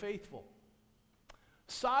the faithful.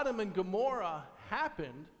 Sodom and Gomorrah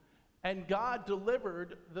happened, and God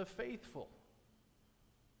delivered the faithful.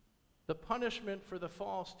 The punishment for the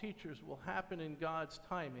false teachers will happen in God's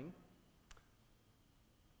timing.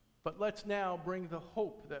 But let's now bring the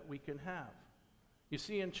hope that we can have. You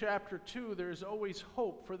see, in chapter 2, there's always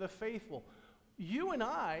hope for the faithful. You and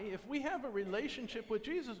I, if we have a relationship with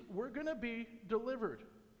Jesus, we're going to be delivered.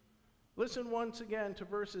 Listen once again to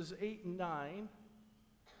verses 8 and 9.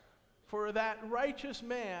 For that righteous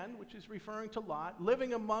man, which is referring to Lot,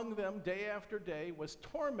 living among them day after day, was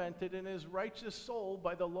tormented in his righteous soul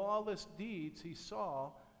by the lawless deeds he saw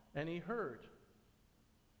and he heard.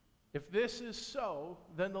 If this is so,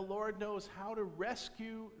 then the Lord knows how to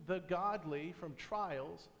rescue the godly from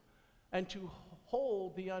trials and to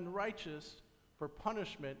hold the unrighteous for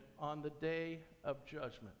punishment on the day of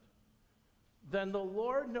judgment. Then the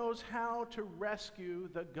Lord knows how to rescue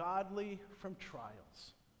the godly from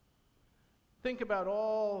trials. Think about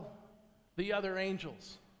all the other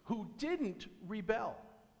angels who didn't rebel.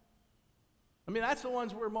 I mean, that's the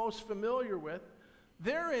ones we're most familiar with.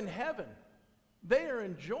 They're in heaven. They are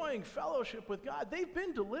enjoying fellowship with God. They've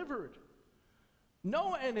been delivered.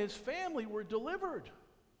 Noah and his family were delivered.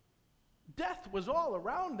 Death was all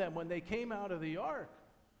around them when they came out of the ark.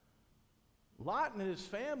 Lot and his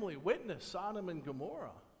family witnessed Sodom and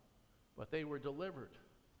Gomorrah, but they were delivered.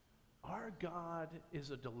 Our God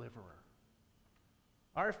is a deliverer.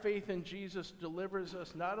 Our faith in Jesus delivers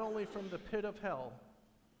us not only from the pit of hell,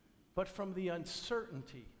 but from the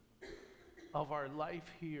uncertainty of our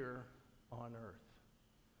life here on earth.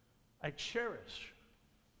 I cherish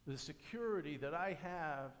the security that I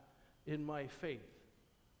have in my faith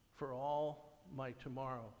for all my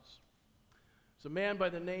tomorrows. There's a man by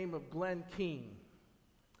the name of Glenn Keane.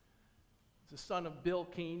 He's the son of Bill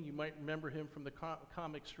Keane. You might remember him from the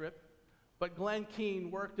comic strip. But Glenn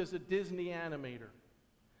Keane worked as a Disney animator.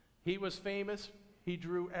 He was famous. He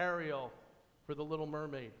drew Ariel for The Little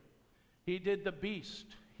Mermaid. He did The Beast.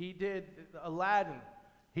 He did Aladdin.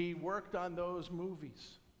 He worked on those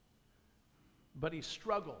movies. But he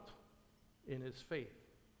struggled in his faith.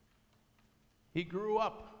 He grew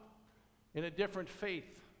up in a different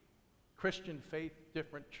faith, Christian faith,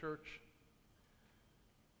 different church.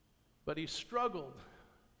 But he struggled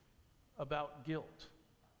about guilt,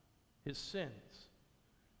 his sins.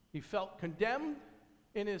 He felt condemned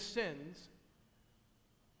in his sins,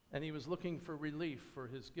 and he was looking for relief for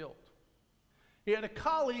his guilt. He had a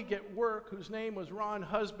colleague at work whose name was Ron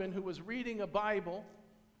Husband, who was reading a Bible.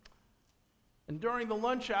 And during the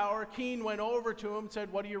lunch hour, Keane went over to him and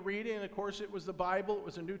said, "What are you reading?" And of course, it was the Bible. It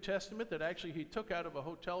was a New Testament that actually he took out of a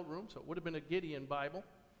hotel room, so it would have been a Gideon Bible.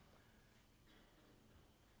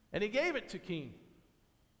 And he gave it to Keane.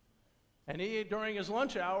 And during his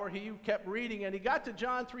lunch hour, he kept reading, and he got to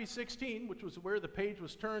John 3:16, which was where the page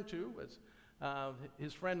was turned to, as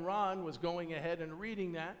his friend Ron was going ahead and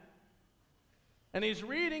reading that. And he's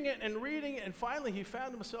reading it, and finally he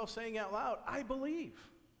found himself saying out loud, "I believe,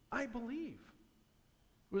 I believe."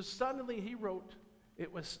 It was suddenly, he wrote,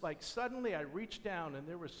 it was like suddenly I reached down and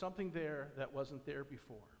there was something there that wasn't there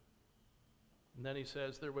before. And then he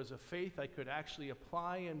says, there was a faith I could actually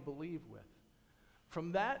apply and believe with.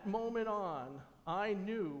 From that moment on, I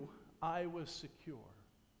knew I was secure.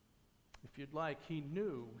 If you'd like, he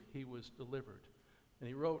knew he was delivered. And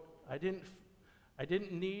he wrote, I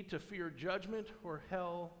didn't need to fear judgment or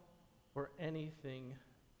hell or anything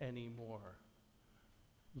anymore.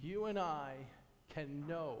 You and I can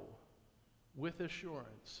know with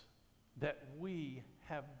assurance that we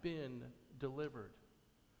have been delivered.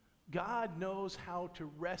 God knows how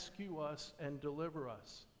to rescue us and deliver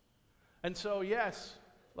us. And so, yes,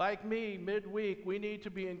 like me, midweek, we need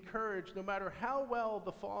to be encouraged no matter how well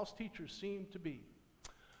the false teachers seem to be,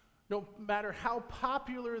 no matter how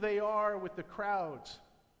popular they are with the crowds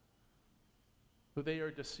who they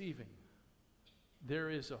are deceiving. There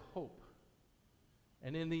is a hope.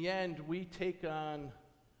 And in the end, we take on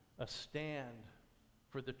a stand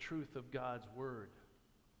for the truth of God's word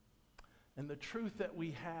and the truth that we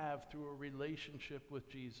have through a relationship with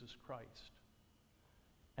Jesus Christ.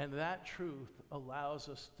 And that truth allows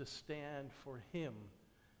us to stand for him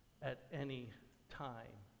at any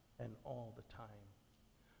time and all the time.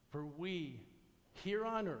 For we, here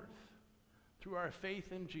on earth, through our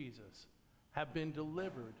faith in Jesus, have been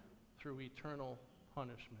delivered through eternal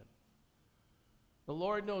punishment. The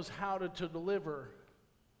Lord knows how to deliver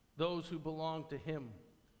those who belong to him.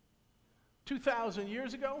 2,000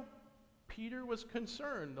 years ago, Peter was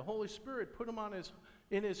concerned. The Holy Spirit put him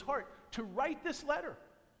in his heart to write this letter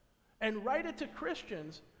and write it to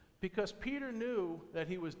Christians because Peter knew that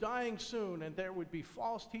he was dying soon and there would be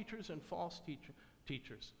false teachers and false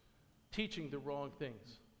teachers teaching the wrong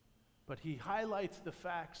things. But he highlights the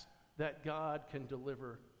facts that God can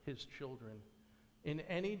deliver his children in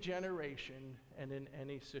any generation and in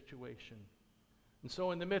any situation. And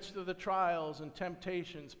so in the midst of the trials and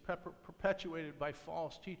temptations perpetuated by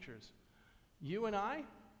false teachers, you and I,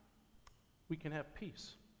 we can have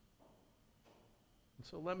peace. And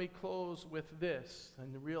so let me close with this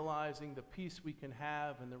and realizing the peace we can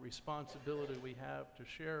have and the responsibility we have to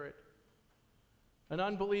share it. An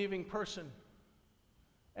unbelieving person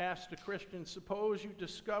asked a Christian, suppose you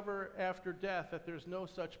discover after death that there's no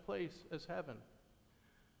such place as heaven.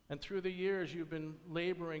 And through the years, you've been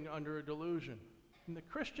laboring under a delusion. And the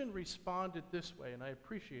Christian responded this way, and I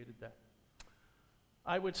appreciated that.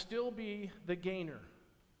 I would still be the gainer,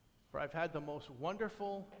 for I've had the most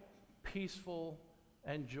wonderful, peaceful,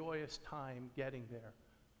 and joyous time getting there.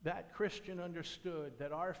 That Christian understood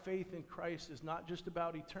that our faith in Christ is not just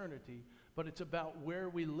about eternity, but it's about where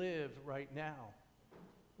we live right now.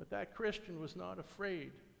 But that Christian was not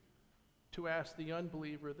afraid to ask the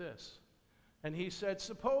unbeliever this. And he said,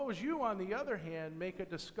 suppose you, on the other hand, make a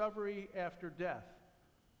discovery after death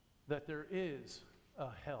that there is a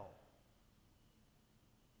hell.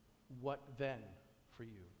 What then for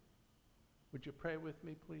you? Would you pray with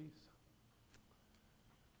me, please?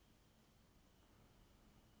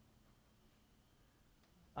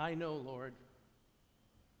 I know, Lord,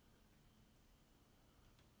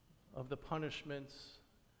 of the punishments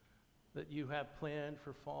that you have planned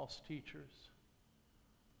for false teachers.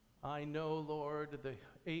 I know, Lord, the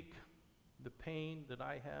ache, the pain that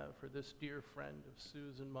I have for this dear friend of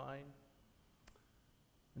Sue's and mine,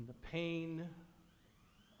 and the pain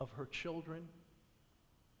of her children.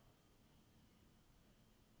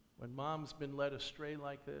 When mom's been led astray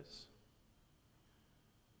like this.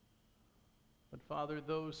 But Father,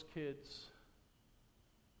 those kids,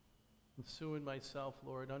 and Sue and myself,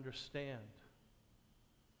 Lord, understand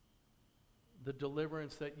the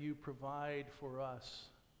deliverance that you provide for us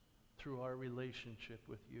through our relationship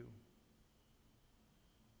with you.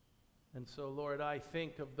 And so, Lord, I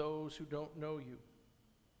think of those who don't know you.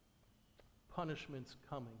 Punishment's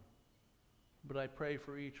coming. But I pray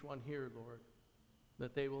for each one here, Lord,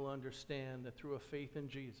 that they will understand that through a faith in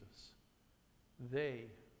Jesus, they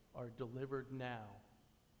are delivered now,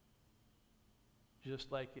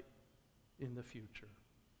 just like it in the future.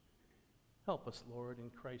 Help us, Lord, in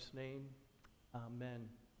Christ's name. Amen.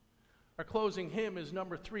 Our closing hymn is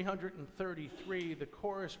number 333. The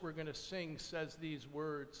chorus we're going to sing says these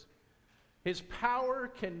words: His power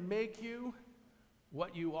can make you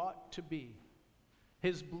what you ought to be.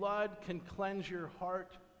 His blood can cleanse your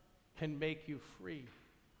heart, can make you free.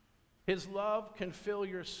 His love can fill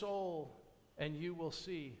your soul, and you will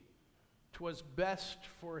see 'twas best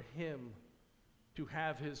for him to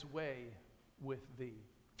have his way with thee.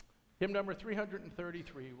 Hymn number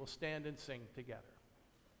 333. We'll stand and sing together.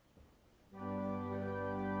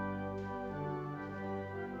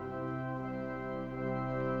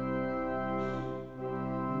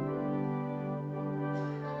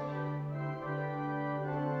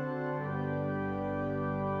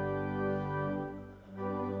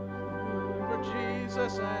 For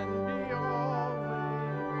Jesus and be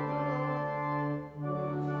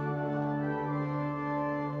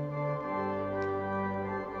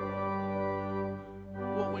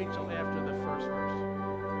We'll wait till after the first verse.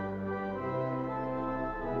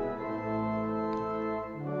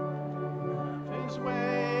 His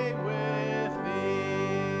way with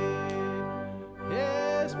thee,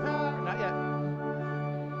 his power, not yet,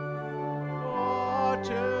 ought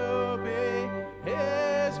to be,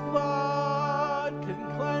 his blood can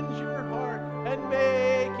cleanse your heart and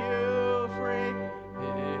make you free.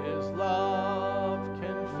 His love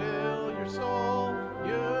can fill your soul,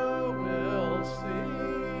 you will see.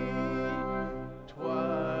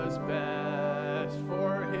 'Twas best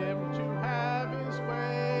for him to have his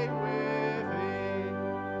way with thee.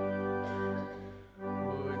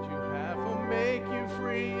 Would you have him make you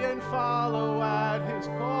free and follow at his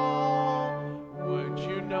call? Would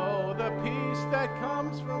you know the peace that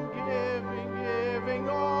comes from giving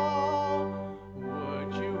all?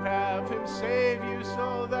 Would you have him save you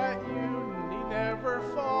so that you need never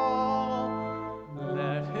fall?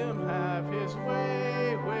 Let him have his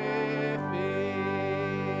way with thee.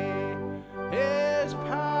 His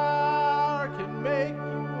power can make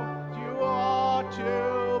you what you ought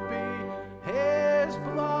to be. His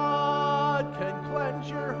blood can cleanse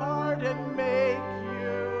your heart and make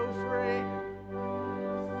you free.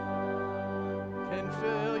 Can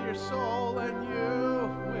fill your soul and you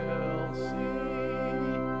will see.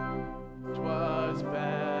 'Twas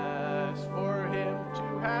best for him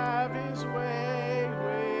to have his way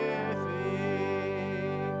with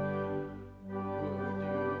thee. Would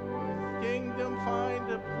you in kingdom find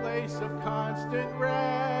a place of constant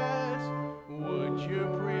rest? Would you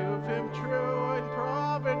prove him true and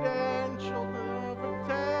providential of a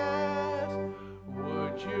test?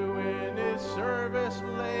 Would you in his service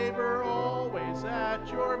labor always at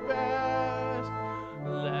your best?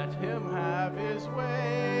 Let him have his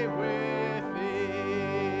way with thee.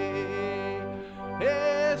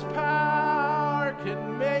 His power can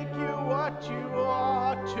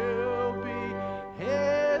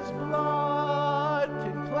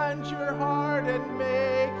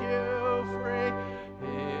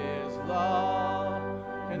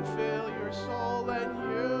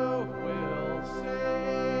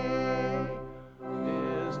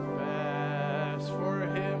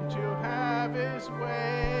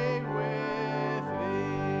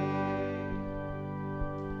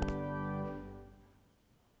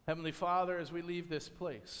Heavenly Father, as we leave this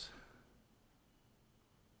place,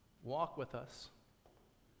 walk with us.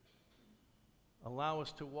 Allow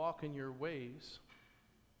us to walk in your ways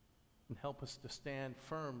and help us to stand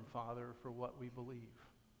firm, Father, for what we believe.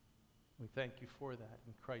 We thank you for that.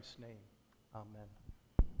 In Christ's name, amen.